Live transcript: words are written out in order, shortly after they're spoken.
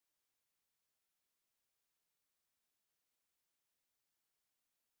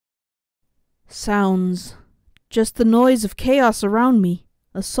Sounds. Just the noise of chaos around me,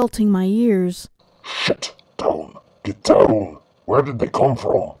 assaulting my ears. Shit! Down! Get down! Where did they come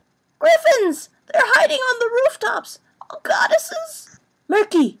from? Griffins! They're hiding on the rooftops! Oh, goddesses!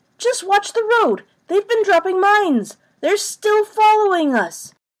 Murky, just watch the road. They've been dropping mines. They're still following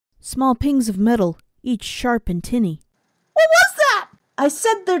us. Small pings of metal, each sharp and tinny. What was that? I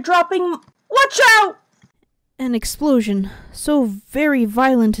said they're dropping... Watch out! An explosion, so very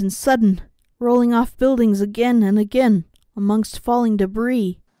violent and sudden, rolling off buildings again and again, amongst falling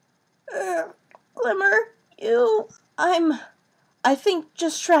debris. Glimmer, I think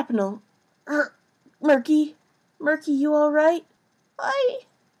just shrapnel. Murky, you alright?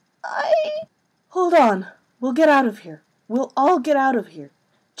 Hold on, we'll get out of here. We'll all get out of here.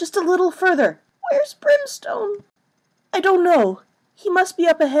 Just a little further. Where's Brimstone? I don't know. He must be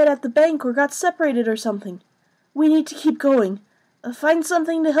up ahead at the bank or got separated or something. We need to keep going. Find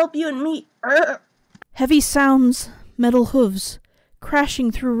something to help you and me. Heavy sounds, metal hooves,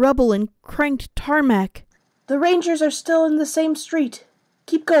 crashing through rubble and cranked tarmac. The Rangers are still in the same street.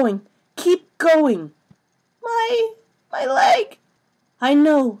 Keep going. Keep going. My leg. I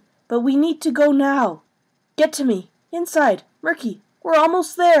know, but we need to go now. Get to me. Inside. Murky. We're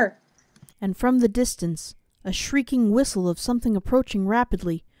almost there. And from the distance, a shrieking whistle of something approaching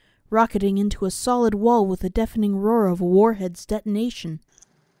rapidly, rocketing into a solid wall with a deafening roar of a warhead's detonation.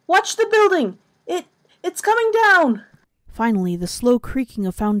 Watch the building! It's coming down! Finally, the slow creaking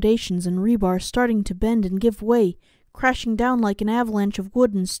of foundations and rebar starting to bend and give way, crashing down like an avalanche of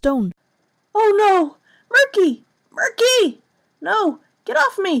wood and stone. Oh no! Murky! Murky! No! Get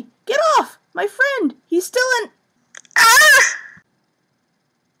off me! Get off! My friend! He's still in... Ah!